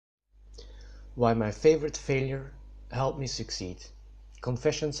Why my favorite failure helped me succeed.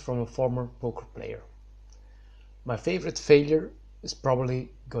 Confessions from a former poker player. My favorite failure is probably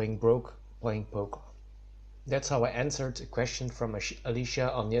going broke playing poker. That's how I answered a question from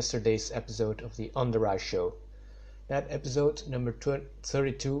Alicia on yesterday's episode of the On the Rise show. That episode, number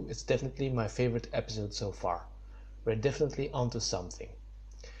 32, is definitely my favorite episode so far. We're definitely onto something.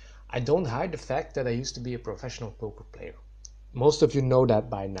 I don't hide the fact that I used to be a professional poker player. Most of you know that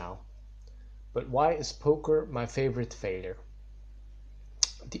by now. But why is poker my favorite failure?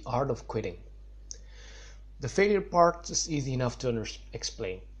 The art of quitting. The failure part is easy enough to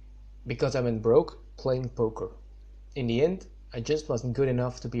explain. Because I went broke playing poker. In the end, I just wasn't good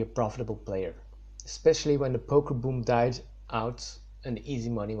enough to be a profitable player. Especially when the poker boom died out and the easy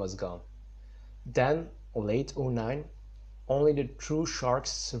money was gone. Then, late 09, only the true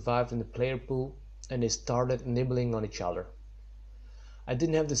sharks survived in the player pool and they started nibbling on each other. I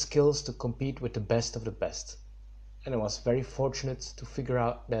didn't have the skills to compete with the best of the best, and I was very fortunate to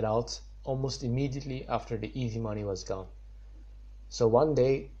figure that out almost immediately after the easy money was gone. So one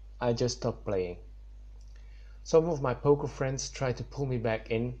day I just stopped playing. Some of my poker friends tried to pull me back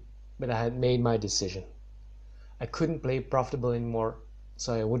in, but I had made my decision. I couldn't play profitable anymore,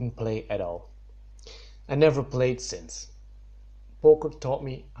 so I wouldn't play at all. I never played since. Poker taught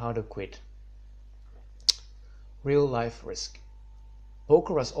me how to quit. Real life risk.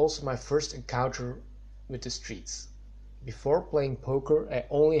 Poker was also my first encounter with the streets. Before playing poker, I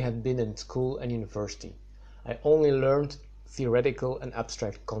only had been in school and university. I only learned theoretical and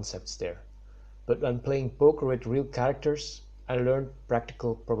abstract concepts there. But when playing poker with real characters, I learned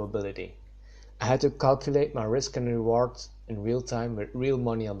practical probability. I had to calculate my risk and reward in real time with real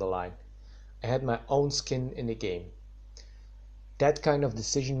money on the line. I had my own skin in the game. That kind of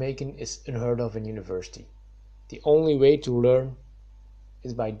decision making is unheard of in university. The only way to learn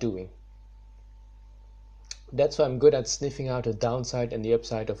is by doing. That's why I'm good at sniffing out the downside and the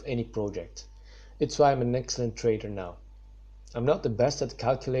upside of any project. It's why I'm an excellent trader now. I'm not the best at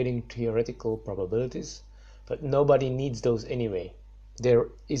calculating theoretical probabilities, but nobody needs those anyway. They're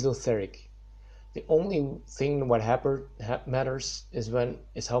esoteric. The only thing what matters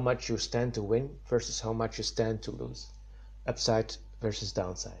is how much you stand to win versus how much you stand to lose. Upside versus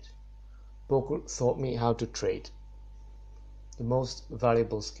downside. Poker taught me how to trade. The most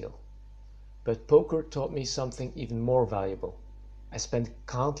valuable skill. But poker taught me something even more valuable. I spent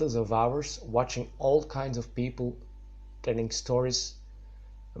countless of hours watching all kinds of people telling stories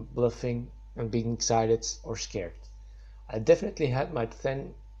and bluffing and being excited or scared. I definitely had my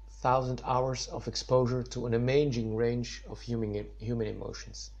 10,000 hours of exposure to an amazing range of human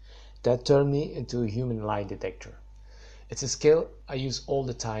emotions. That turned me into a human lie detector. It's a skill I use all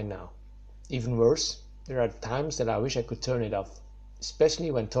the time now. Even worse, there are times that I wish I could turn it off, especially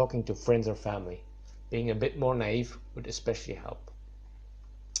when talking to friends or family. Being a bit more naive would especially help.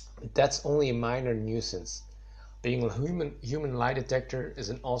 But that's only a minor nuisance. Being a human lie detector is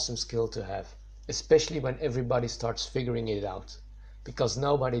an awesome skill to have, especially when everybody starts figuring it out, because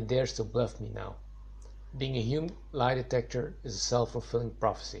nobody dares to bluff me now. Being a human lie detector is a self-fulfilling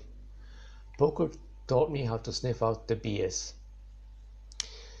prophecy. Poker taught me how to sniff out the BS.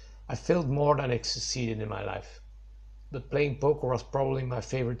 I failed more than I succeeded in my life, but playing poker was probably my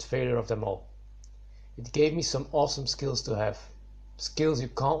favorite failure of them all. It gave me some awesome skills to have, skills you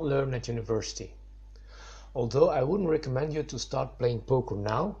can't learn at university. Although I wouldn't recommend you to start playing poker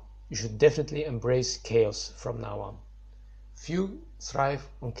now, you should definitely embrace chaos from now on. Few thrive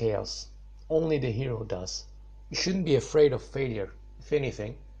on chaos, only the hero does. You shouldn't be afraid of failure. If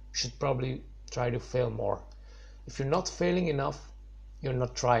anything, you should probably try to fail more. If you're not failing enough, you're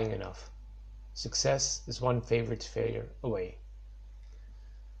not trying enough. Success is one favorite failure away.